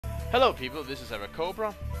Hello people, this is Eric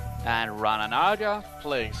Cobra And Rananaja.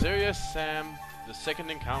 playing Serious Sam, the second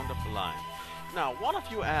encounter for line. Now, one of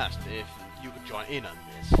you asked if you could join in on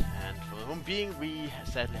this, and for the time being we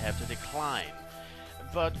sadly have to decline.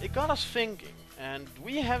 But it got us thinking, and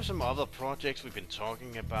we have some other projects we've been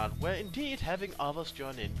talking about where indeed having others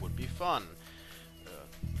join in would be fun.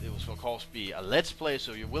 It will of course be a let's play,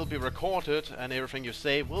 so you will be recorded and everything you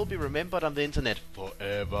say will be remembered on the internet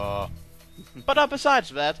forever. But besides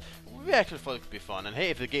that, we actually thought it would be fun, and hey,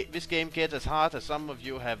 if this game gets as hard as some of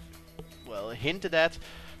you have, well, hinted at,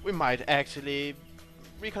 we might actually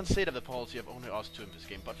reconsider the policy of only us two in this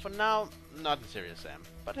game, but for now, not in Serious Sam.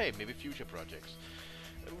 But hey, maybe future projects.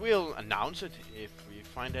 We'll announce it if we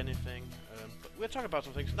find anything, but we're talking about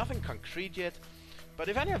some things, nothing concrete yet. But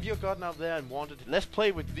if any of you have gotten out there and wanted, let's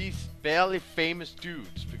play with these barely famous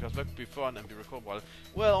dudes, because that could be fun and be recorded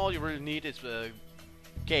well, all you really need is the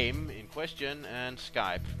game in question and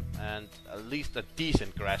Skype, and at least a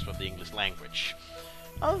decent grasp of the English language.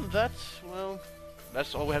 Other than that, well,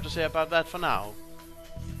 that's all we have to say about that for now.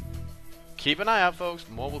 Keep an eye out, folks,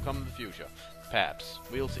 more will come in the future. Perhaps,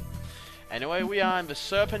 we'll see. Anyway, we are in the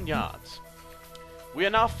Serpent Yards. We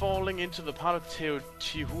are now falling into the part of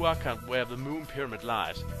Teotihuacan where the Moon Pyramid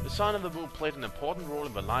lies. The Sun and the Moon played an important role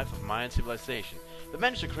in the life of Mayan civilization. They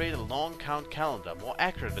managed to create a long count calendar, more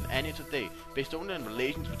accurate than any today, based only on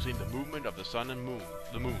relations between the movement of the Sun and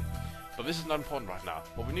the Moon. But this is not important right now.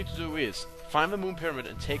 What we need to do is find the Moon Pyramid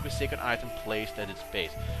and take the sacred item placed at its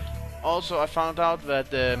base. Also, I found out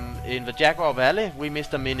that in the Jaguar Valley, we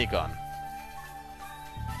missed a minigun.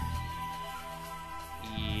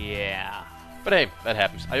 Yeah. But hey, that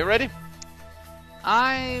happens. Are you ready?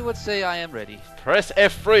 I would say I am ready. Press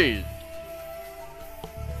F3.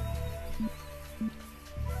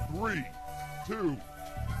 3, 2,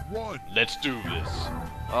 1. Let's do this.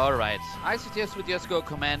 Alright. I suggest we just go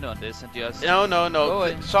commando on this and just... No. Go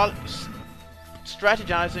in.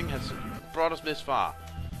 Strategizing has brought us this far.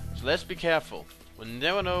 So let's be careful. We'll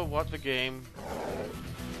never know what the game...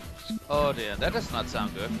 Oh dear, that does not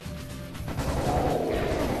sound good.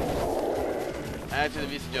 Actually,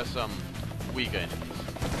 these are just some weaker enemies.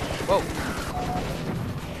 Whoa.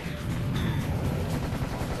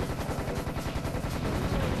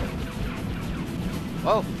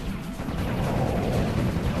 Whoa.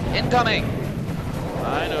 Incoming!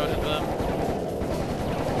 I noticed them.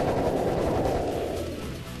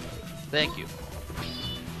 Thank you.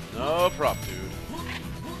 No problem, dude.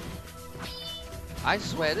 I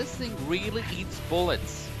swear this thing really eats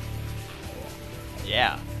bullets.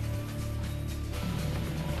 Yeah.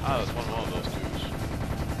 Oh, it's one of those dudes.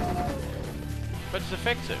 But it's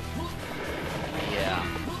effective. Yeah.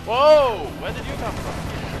 Whoa! Where did you come from?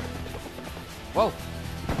 Whoa.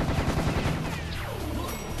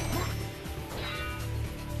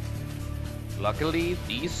 Luckily,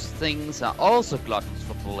 these things are also gluttons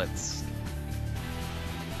for bullets.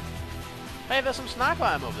 Hey, there's some sniper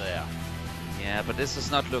ammo over there. Yeah, but this does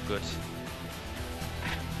not look good.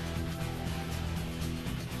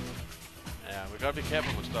 Yeah, we gotta be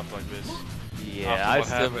careful with stuff like this. Yeah, After I what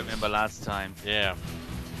still happens. remember last time. Yeah.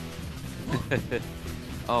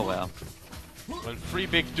 Oh well. When three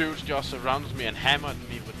big dudes just surrounded me and hammered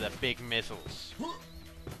me with their big missiles.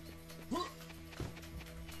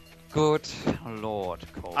 Good Lord,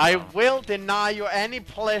 Cobra. I will deny you any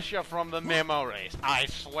pleasure from the memories, I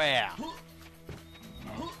swear.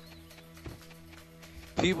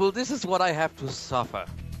 People, this is what I have to suffer.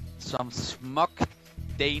 Some smug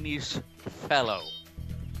Danish fellow.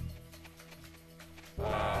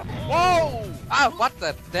 Whoa! Ah, what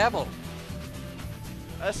the devil?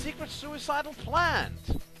 A secret suicidal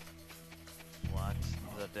plant. What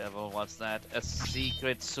the devil? What's that? A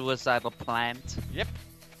secret suicidal plant? Yep.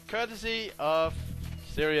 Courtesy of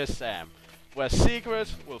Serious Sam, where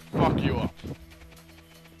secrets will fuck you up.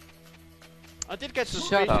 I did get Shut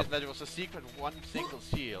suspicious up. that it was a secret one single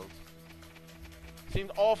shield.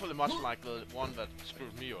 Seemed awfully much like the one that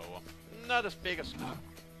screwed me over. Not as big as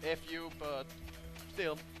FU, but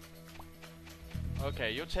still.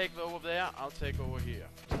 Okay, you take over there, I'll take over here.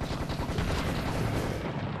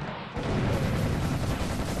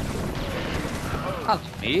 Help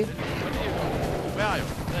me. What are you doing? Where are you?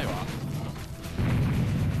 There you are.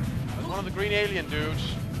 That's one of the green alien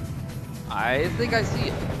dudes. I think I see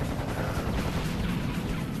it.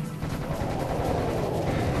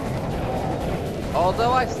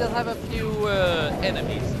 Although I still have a few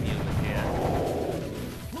enemies here.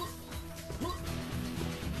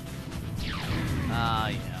 Ah,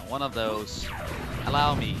 yeah, one of those.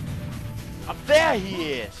 Allow me. Up there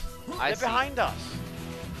he is! I They're see. behind us.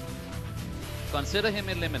 Consider him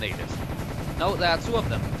eliminated. No, there are two of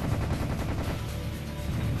them.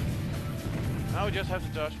 Now we just have to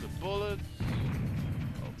dodge the bullets.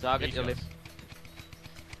 Target your left.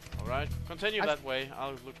 Alright, continue that way.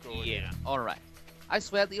 I'll look over here. Yeah, alright. I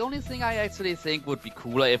swear, the only thing I actually think would be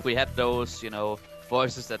cooler if we had those, you know,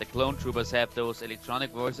 voices that the clone troopers have, those electronic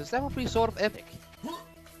voices. That would be sort of epic.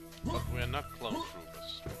 But we're not clone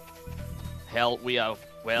troopers. Hell, we are...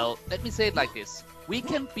 Well, let me say it like this. We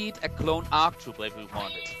can beat a clone ARC trooper if we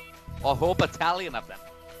wanted. Or a whole battalion of them.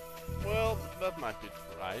 Well, that might be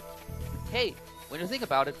right. Hey, when you think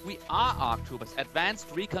about it, we are ARC troopers, advanced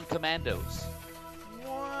recon commandos.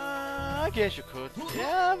 Well, I guess you could.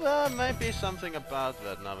 Yeah, there might be something about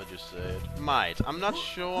that now that you say it. Might. I'm not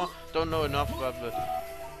sure. Don't know enough about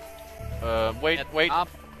the... wait. Up.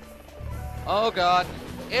 Oh god.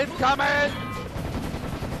 Incoming!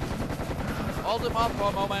 Hold him up for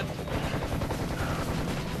a moment.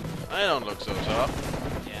 I don't look so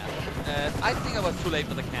tough. Yeah. I think I was too late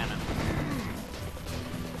for the cannon.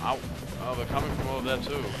 Ow. Oh, they're coming from over there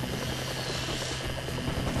too.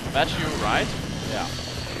 That's you, right? Yeah.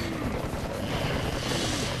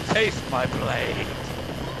 Taste my blade.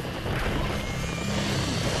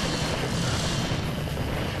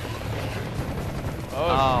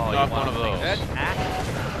 Oh, not one of those.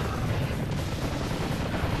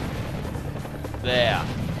 There.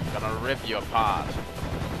 Gonna rip you apart.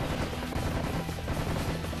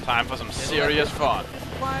 Time for some serious fun.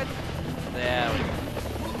 What? There we go.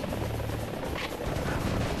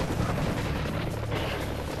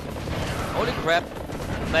 Holy crap.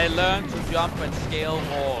 They learn to jump and scale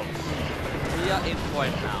walls. We are in for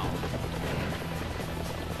it now.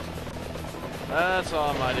 That's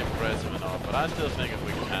all mighty impressive and all, but I still think if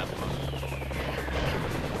we can handle it.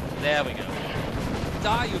 There we go.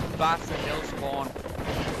 Die, you bastard hellspawn.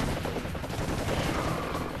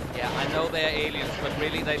 Yeah, I know they're aliens, but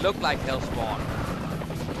really they look like hellspawn.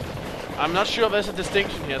 I'm not sure there's a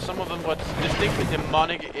distinction here. Some of them were distinctly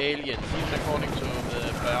demonic aliens, even according to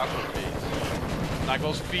the biographies. Like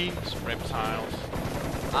those fiends, reptiles.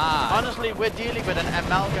 Ah. Honestly, we're dealing with an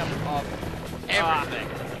amalgam of everything.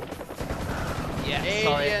 Yeah, Aliens,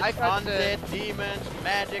 sorry. I got undead, demons,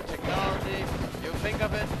 magic, technology. You think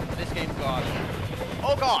of it, this game got it.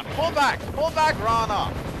 Oh god, pull back,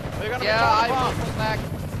 Rana. We're gonna yeah, be I torn apart. will pull back.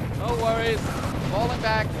 No worries. Falling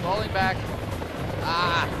back.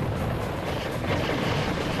 Ah.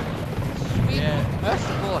 Sweet,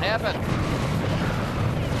 merciful heaven.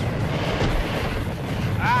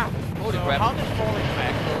 Ah, holy crap. How did falling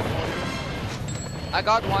back go for you? I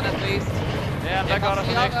got one at least. Yeah, that got us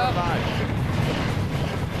an extra life.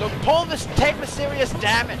 Look, take the serious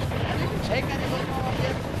damage. Have you taken any more of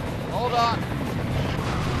it? Hold on.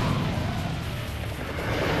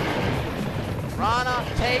 Rana,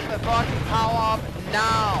 take the fucking power up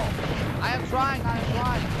now. I am trying. I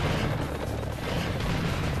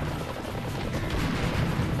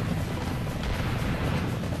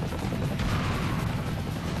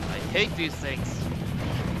hate these things.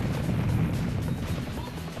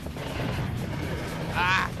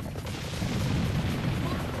 Ah!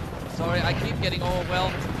 Sorry, I keep getting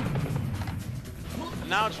overwhelmed. And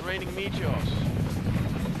now it's raining meteors.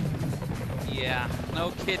 Yeah,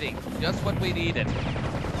 no kidding. Just what we needed.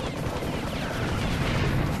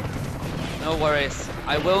 No worries.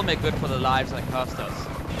 I will make good for the lives that cost us.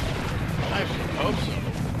 I should hope so.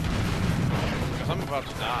 Because I'm about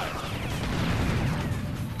to die.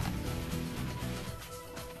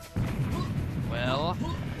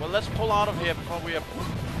 Well, let's pull out of here before we are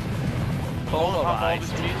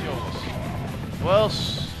polarized. all these meteors. Well,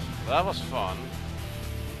 that was fun.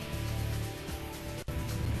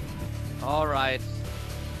 Alright.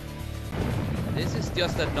 This is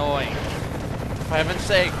just annoying. For heaven's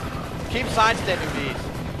sake, keep sidestepping these.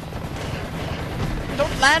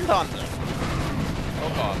 Don't land on them. Oh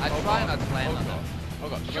god. I try not to land on them. Oh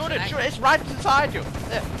god. Shoot it, it's right inside you.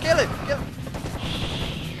 There, kill it.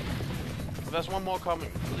 There's one more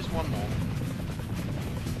coming. At least one more.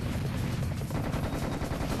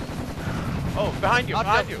 Oh, behind you, Not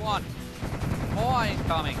behind just you. one. More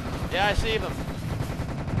incoming. Yeah, I see them.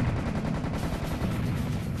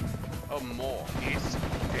 Oh, more. Is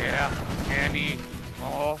there any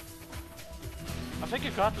more? I think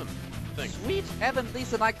you got them. I think. Sweet heaven,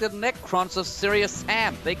 these are like the Necrons of Sirius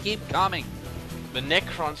Sam. They keep coming. The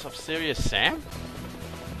Necrons of Sirius Sam?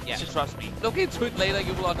 Yeah, trust me. Look into it later,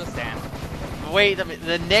 you will understand. Wait a minute,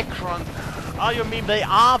 the Necrons. Oh, you mean they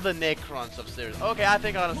are the Necrons of Sirius? Okay, I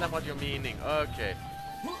think I understand what you're meaning. Okay.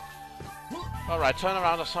 Alright, turn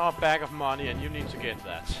around. I saw a bag of money and you need to get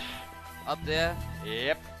that. Up there?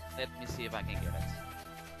 Yep. Let me see if I can get it.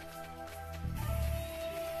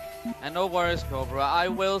 And no worries, Cobra. I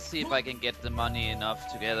will see if I can get the money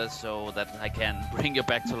enough together so that I can bring you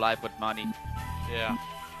back to life with money. Yeah.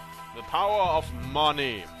 The power of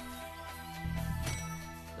money.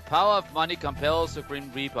 The power of money compels the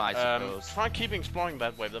Grim Reaper, I suppose. Try keeping exploring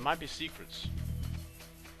that way. There might be secrets.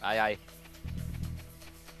 Aye, aye.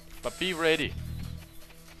 But be ready.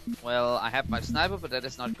 Well, I have my sniper, but that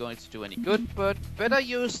is not going to do any good. But better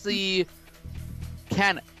use the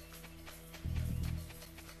cannon.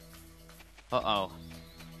 Uh-oh.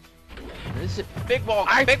 This is... Big walk!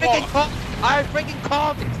 I big freaking walk! caught! I freaking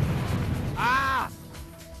caught it! Ah!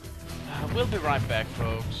 We'll be right back,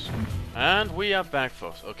 folks. And we are back,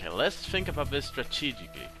 folks. Okay, let's think about this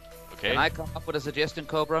strategically. Okay? Can I come up with a suggestion,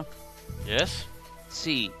 Cobra? Yes?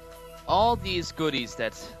 See, all these goodies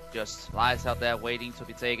that just lies out there waiting to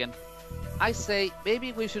be taken. I say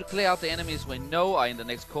maybe we should clear out the enemies we know are in the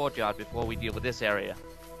next courtyard before we deal with this area.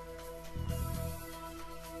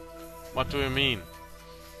 What do you mean?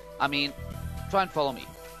 I mean, try and follow me.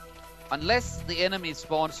 Unless the enemy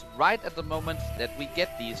spawns right at the moment that we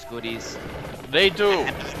get these goodies. They do.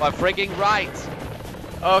 Are freaking right.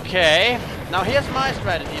 Okay. Now here's my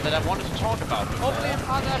strategy that I wanted to talk about. Holy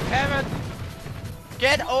mother of heaven!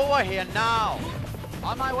 Get over here now!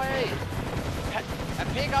 On my way! And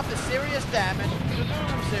pick up the serious damage to do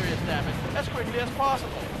some serious damage as quickly as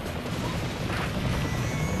possible.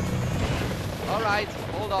 Alright,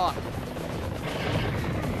 hold on.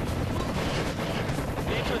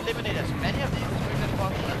 We need to eliminate as many of these as quickly as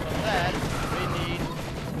possible, and for that, we need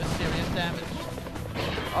the serious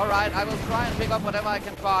damage. Alright, I will try and pick up whatever I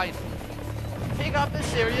can find. Pick up the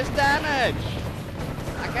serious damage!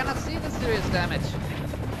 I cannot see the serious damage.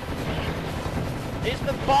 It's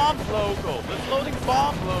the bomb logo, the floating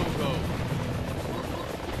bomb logo.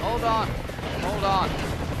 Hold on, hold on.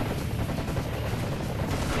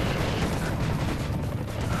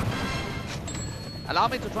 Allow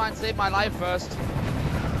me to try and save my life first.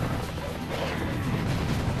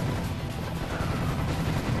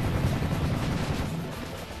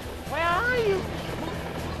 Where are you?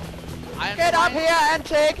 I am Get up trying- here and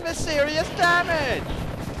take the serious damage!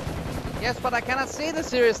 Yes, but I cannot see the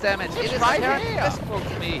serious damage. It's It is right apparently here. visible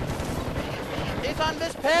to me. It's on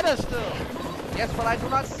this pedestal! Yes, but I do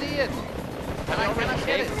not see it. And I cannot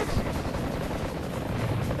get it.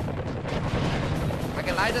 I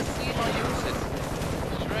can neither see nor use it.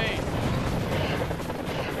 Strange.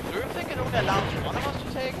 Do you think it only allows one of us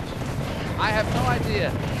to take it? I have no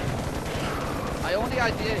idea. My only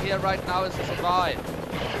idea here right now is to survive.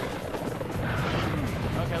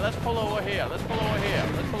 Okay, let's pull over here. Let's pull over here.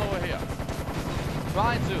 Let's pull over here.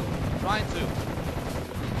 Trying to.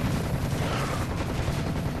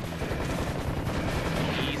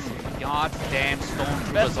 These goddamn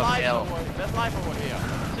stormtroopers There's of life hell. there's life over here.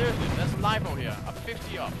 Seriously, there's life over here. I'm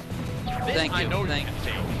 50 up. This Thank I you, know thank you can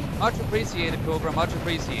take. Much appreciated, Cobra, much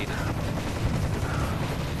appreciated.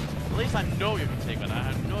 At least I know you can take it. I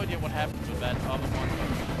have no idea what happens with that other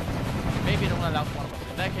one. Maybe it only allows one of us.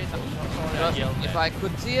 In that case, I'm so sorry I Trust yelled me, if that. I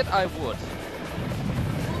could see it, I would.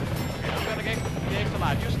 Okay, I'm gonna get the extra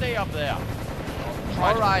life. You stay up there.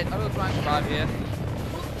 Try to- Alright, I will try and survive here.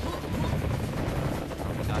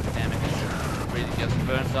 God damn it, this really just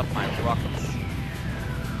burns up my rockets.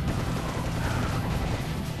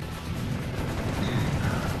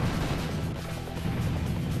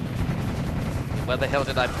 Where the hell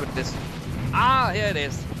did I put this? Ah, here it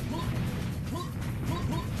is.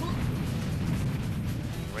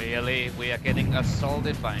 Really? We are getting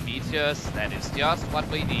assaulted by meteors? That is just what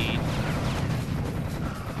we need.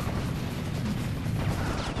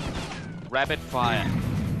 Rapid fire.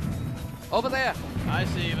 Over there! I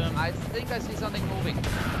see them. I think I see something moving.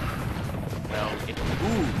 Well, it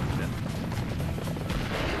moved.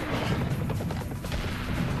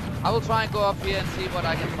 I will try and go up here and see what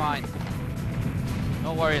I can find.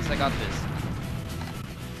 No worries, I got this.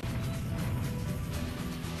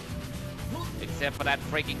 Except for that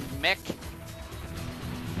freaking mech.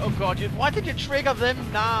 Oh god, why did you trigger them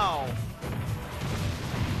now?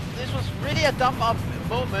 This was really a dumb up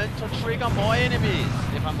moment to trigger more enemies,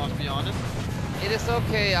 if I must be honest. It is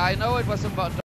okay, I know it was about